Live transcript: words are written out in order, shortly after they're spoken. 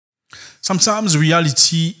Sometimes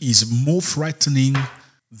reality is more frightening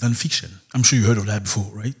than fiction. I'm sure you heard of that before,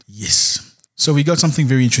 right? Yes. So we got something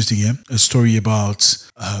very interesting here. A story about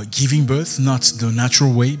giving birth, not the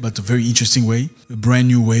natural way, but a very interesting way, a brand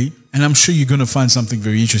new way. And I'm sure you're going to find something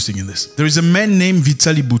very interesting in this. There is a man named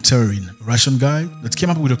Vitaly Buterin, a Russian guy, that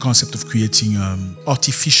came up with a concept of creating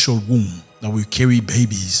artificial womb that will carry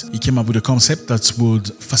babies. He came up with a concept that would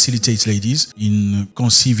facilitate ladies in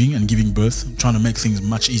conceiving and giving birth, trying to make things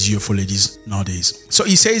much easier for ladies nowadays. So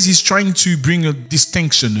he says he's trying to bring a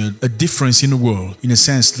distinction, a difference in the world, in a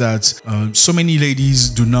sense that so many ladies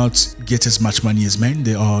do not get as much money as men.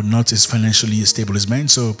 They are not as financially stable as men.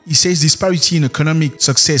 So he says disparity in economic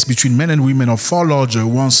success between men and women are far larger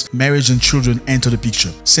once marriage and children enter the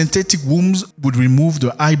picture. Synthetic wombs would remove the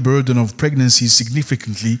high burden of pregnancy,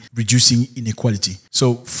 significantly reducing inequality.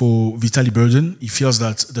 So for Vitaly Burden, he feels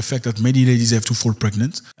that the fact that many ladies have to fall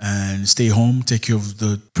pregnant and stay home, take care of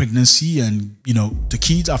the pregnancy and, the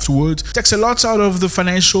kids afterwards, takes a lot out of the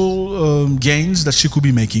financial gains that she could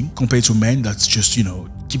be making compared to men that's just,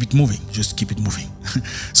 keep it moving, just keep it moving.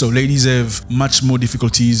 So ladies have much more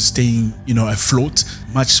difficulties staying, afloat,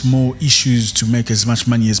 much more issues to make as much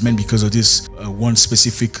money as men because of this one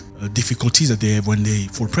specific difficulties that they have when they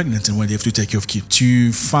fall pregnant and when they have to take care of kids.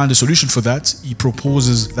 To find a solution for that, he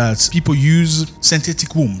proposes that people use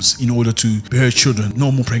synthetic wombs in order to bear children.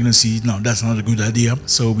 No more pregnancy. No, that's not a good idea.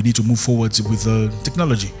 So we need to move forward with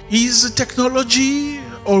technology. Is technology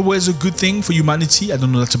always a good thing for humanity? I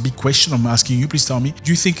don't know. That's a big question. I'm asking you. Please tell me.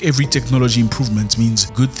 Do you think every technology improvement means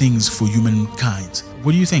good things for humankind?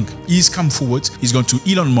 What do you think? He's come forward. He's gone to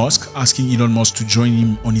Elon Musk, asking Elon Musk to join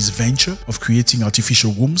him on his venture of creating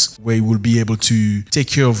artificial wombs, where he will be able to take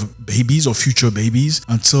care of babies or future babies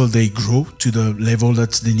until they grow to the level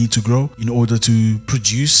that they need to grow in order to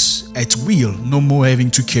produce at will. No more having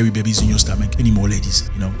to carry babies in your stomach anymore, ladies.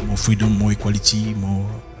 More freedom, more equality, more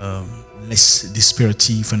less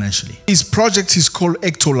disparity financially. His project is called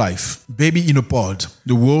Ectolife, Baby in a Pod,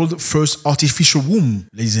 the world's first artificial womb,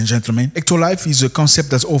 ladies and gentlemen. Ectolife is a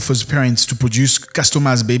concept that offers parents to produce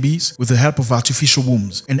customized babies with the help of artificial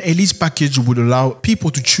wombs. An elite package would allow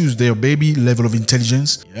people to choose their baby level of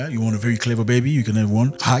intelligence. Yeah, you want a very clever baby, you can have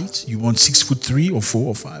one. Height, you want 6'3" or 4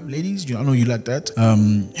 or 5, ladies. I know you like that.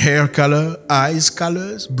 Hair color, eyes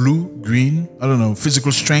colors, blue, green, I don't know,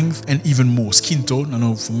 physical strength, and even more. Skin tone, I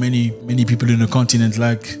know for many people in the continent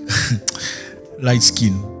like light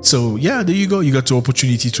skin. So yeah, there you go. You got the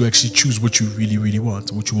opportunity to actually choose what you really, really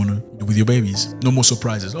want, what you want to do with your babies. No more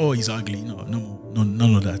surprises. Oh, he's ugly. No,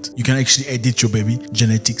 none of that. You can actually edit your baby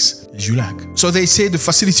genetics as you like. So they say the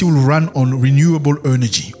facility will run on renewable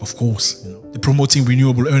energy, of course. They're promoting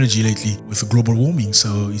renewable energy lately with global warming,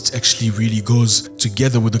 so it actually really goes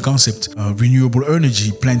together with the concept. Renewable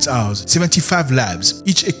energy plants ours. 75 labs,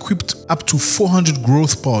 each equipped up to 400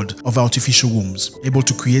 growth pod of artificial wombs, able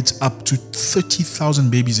to create up to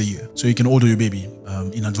 30,000 babies a year. So you can order your baby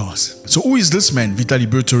in advance. So who is this man, Vitaly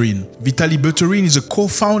Buterin? Vitaly Buterin is a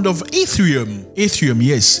co-founder of Ethereum. Ethereum,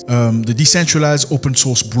 yes, the decentralized open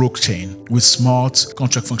source blockchain with smart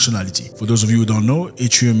contract functionality. For those of you who don't know,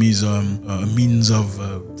 Ethereum is a means of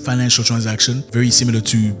financial transaction, very similar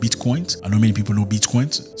to Bitcoin. I know many people know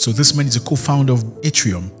Bitcoin. So this man is a co-founder of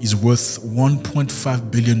Ethereum. He's worth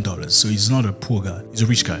 $1.5 billion. So he's not a poor guy. He's a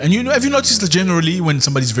rich guy. And have you noticed that generally when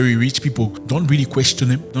somebody's very rich, people don't really question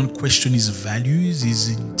him, don't question his values,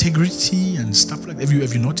 his integrity and stuff like that.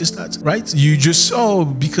 Have you noticed that? Right? You just,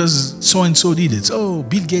 because so-and-so did it. Oh,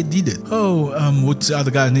 Bill Gates did it. Oh, what's the other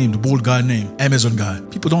guy's name? The bald guy name? Amazon guy.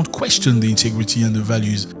 People don't question the integrity and the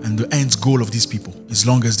values and the end goal of these people, as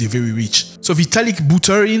long as they're very rich. So Vitaly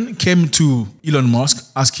Buterin came to Elon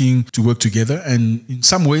Musk asking to work together, and in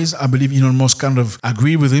some ways, I believe Elon Musk kind of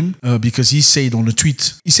agreed with him because he said on a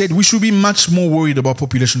tweet, he said, we should be much more worried about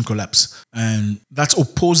population collapse. And that's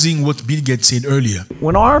opposing what Bill Gates said earlier.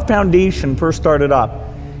 When our foundation first started up,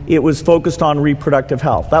 it was focused on reproductive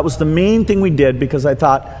health. That was the main thing we did because I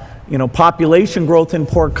thought, population growth in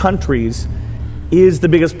poor countries is the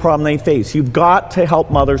biggest problem they face. You've got to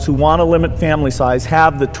help mothers who want to limit family size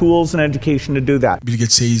have the tools and education to do that. Bill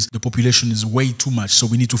Gates says the population is way too much, so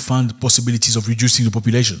we need to find possibilities of reducing the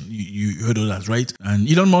population. You heard of that, right? And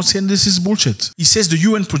Elon Musk said this is bullshit. He says the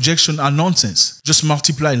UN projections are nonsense. Just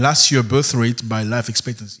multiply last year's birth rate by life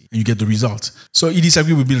expectancy and you get the result. So he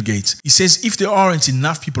disagrees with Bill Gates. He says if there aren't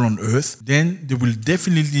enough people on Earth, then there will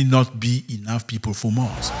definitely not be enough people for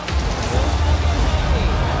Mars.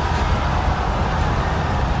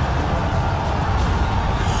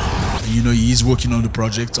 you know, he is working on the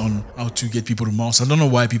project on how to get people to Mars. I don't know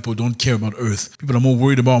why people don't care about Earth. People are more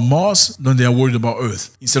worried about Mars than they are worried about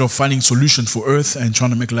Earth. Instead of finding solutions for Earth and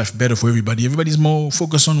trying to make life better for everybody, everybody's more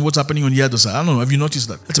focused on what's happening on the other side. I don't know. Have you noticed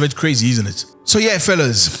that? That's a bit crazy, isn't it? So yeah,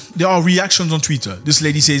 fellas, there are reactions on Twitter. This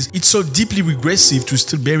lady says, it's so deeply regressive to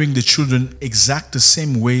still bearing the children exact the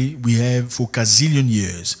same way we have for gazillion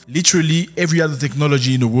years. Literally, every other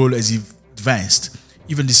technology in the world has advanced,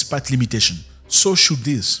 even despite limitation. So should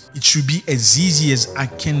this. It should be as easy as I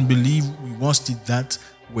can believe we once did that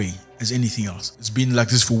way as anything else. It's been like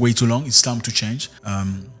this for way too long. It's time to change.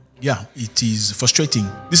 Yeah, it is frustrating.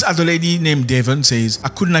 This other lady named Devon says, I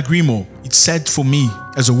couldn't agree more. It's sad for me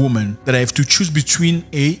as a woman that I have to choose between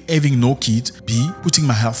A, having no kid, B, putting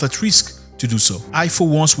my health at risk to do so. I for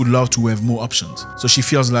once would love to have more options. So she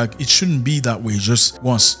feels like it shouldn't be that way just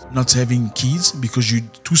once, not having kids because you're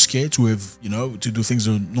too scared to have, you know, to do things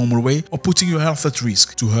the normal way, or putting your health at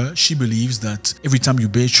risk. To her, she believes that every time you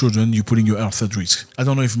bear children, you're putting your health at risk. I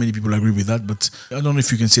don't know if many people agree with that, but I don't know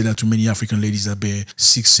if you can say that to many African ladies that bear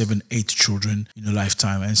 6, 7, 8 children in a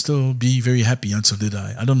lifetime and still be very happy until they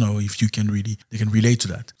die. I don't know if they can relate to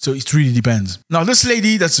that. So it really depends. Now, this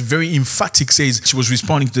lady that's very emphatic says, she was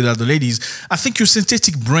responding to the other ladies, I think your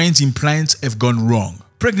synthetic brains implants have gone wrong.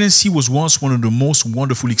 Pregnancy was once one of the most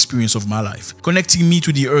wonderful experiences of my life, connecting me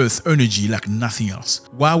to the earth energy like nothing else.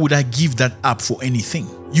 Why would I give that up for anything?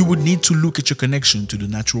 You would need to look at your connection to the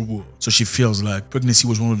natural world. So she feels like pregnancy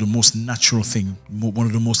was one of the most natural things, one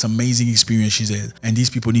of the most amazing experiences she's had. And these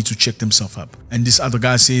people need to check themselves up. And this other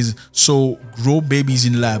guy says, so grow babies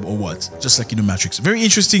in lab or what? Just like in the Matrix. Very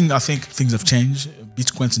interesting. I think things have changed.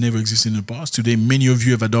 Bitcoins never existed in the past. Today, many of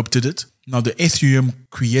you have adopted it. Now, the Ethereum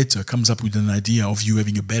creator comes up with an idea of you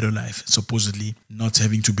having a better life, supposedly not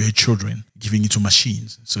having to bear children, giving it to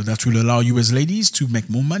machines. So that will allow you as ladies to make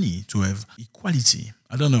more money, to have equality.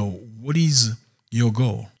 I don't know. What is your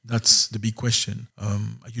goal? That's the big question.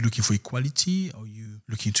 Are you looking for equality or are you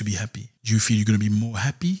looking to be happy? Do you feel you're going to be more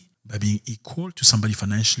happy by being equal to somebody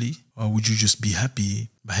financially? Or would you just be happy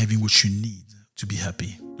by having what you need to be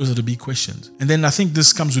happy? Those are the big questions. And then I think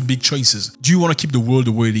this comes with big choices. Do you want to keep the world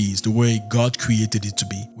the way it is, the way God created it to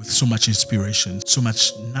be, with so much inspiration, so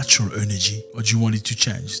much natural energy? Or do you want it to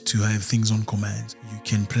change, to have things on command? You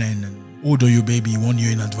can plan and order your baby 1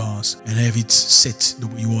 year in advance and have it set the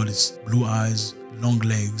way you want it. Blue eyes, long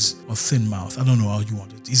legs, or thin mouth. I don't know how you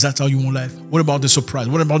want it. Is that how you want life? What about the surprise?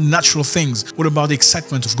 What about natural things? What about the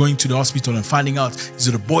excitement of going to the hospital and finding out, is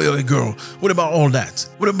it a boy or a girl? What about all that?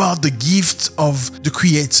 What about the gift of the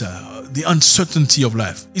creator? The uncertainty of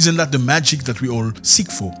life. Isn't that the magic that we all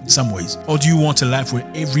seek for in some ways? Or do you want a life where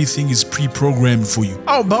everything is pre-programmed for you?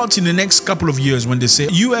 How about in the next couple of years when they say,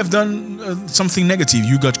 you have done something negative,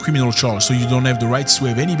 you got criminal charge, so you don't have the rights to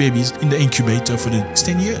have any babies in the incubator for the next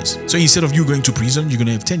 10 years. So instead of you going to prison, you're going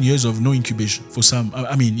to have 10 years of no incubation for some.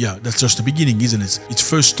 I mean, yeah, that's just the beginning, isn't it? It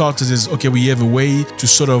first started as, okay, we have a way to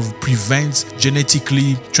sort of prevent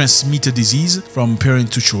genetically transmitted disease from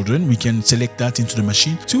parent to children. We can select that into the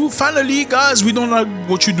machine. To finally, guys, we don't like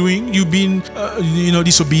what you're doing. You've been,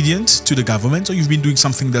 disobedient to the government, or you've been doing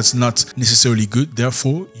something that's not necessarily good.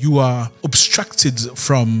 Therefore, you are obstructed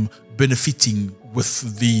from benefiting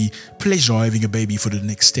with the pleasure of having a baby for the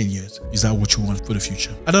next 10 years. Is that what you want for the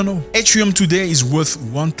future? I don't know. Ethereum today is worth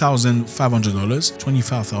 $1,500,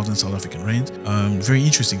 25,000 South African rand. Very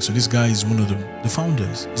interesting. So this guy is one of the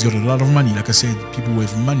founders. He's got a lot of money. Like I said, people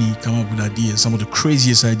with money come up with ideas, some of the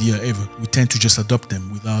craziest idea ever. We tend to just adopt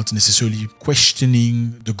them without necessarily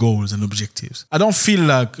questioning the goals and objectives. I don't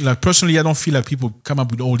feel personally, I don't feel like people come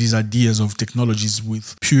up with all these ideas of technologies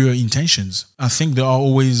with pure intentions. I think there are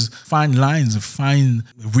always fine lines of fine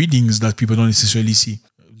readings that people don't necessarily see.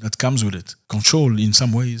 That comes with it. Control in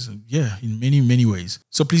some ways. Yeah, in many, many ways.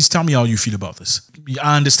 So please tell me how you feel about this.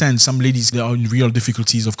 I understand some ladies, they are in real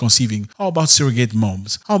difficulties of conceiving. How about surrogate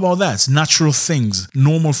moms? How about that? Natural things,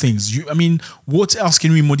 normal things. What else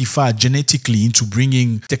can we modify genetically into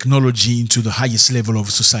bringing technology into the highest level of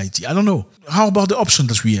society? I don't know. How about the option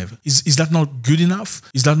that we have? Is that not good enough?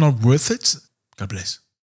 Is that not worth it? God bless.